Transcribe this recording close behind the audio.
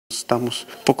Estamos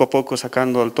poco a poco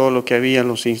sacando todo lo que había,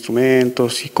 los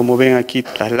instrumentos y como ven aquí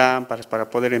las lámparas para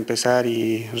poder empezar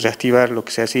y reactivar lo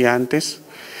que se hacía antes.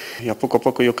 Y a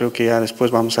poco yo creo que ya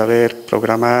después vamos a ver,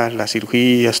 programar las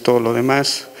cirugías, todo lo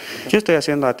demás. Yo estoy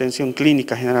haciendo atención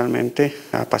clínica generalmente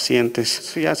a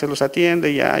pacientes, ya se los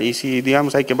atiende ya, y si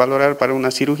digamos hay que valorar para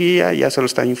una cirugía, ya se lo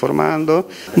está informando.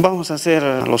 Vamos a hacer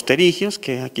los pterigios,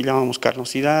 que aquí llamamos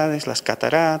carnosidades, las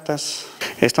cataratas.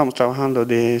 Estamos trabajando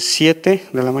de 7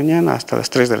 de la mañana hasta las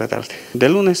 3 de la tarde, de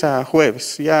lunes a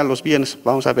jueves. Ya los viernes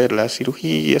vamos a ver las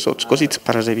cirugías, otras cositas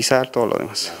para revisar todo lo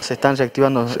demás. Se están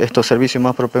reactivando estos servicios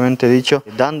más propiamente dicho,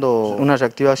 dando una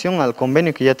reactivación al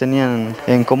convenio que ya tenían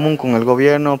en común con el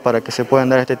gobierno para que se puedan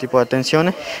dar este tipo de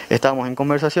atenciones. Estamos en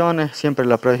conversaciones, siempre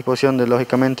la predisposición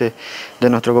lógicamente de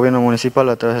nuestro gobierno municipal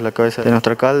a través de la cabeza de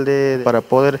nuestro alcalde para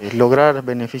poder lograr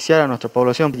beneficiar a nuestra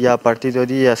población. Ya a partir de hoy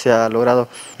día se ha logrado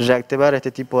reactivar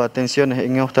este tipo de atenciones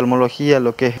en oftalmología,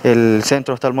 lo que es el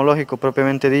Centro Oftalmológico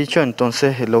propiamente dicho,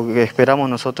 entonces lo que esperamos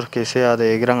nosotros que sea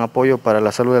de gran apoyo para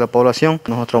la salud de la población.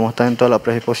 Nosotros vamos a estar en toda la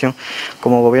predisposición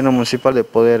como gobierno municipal de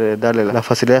poder darle las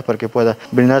facilidades para que pueda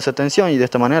brindarse atención y de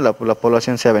esta manera la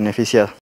población sea beneficiada.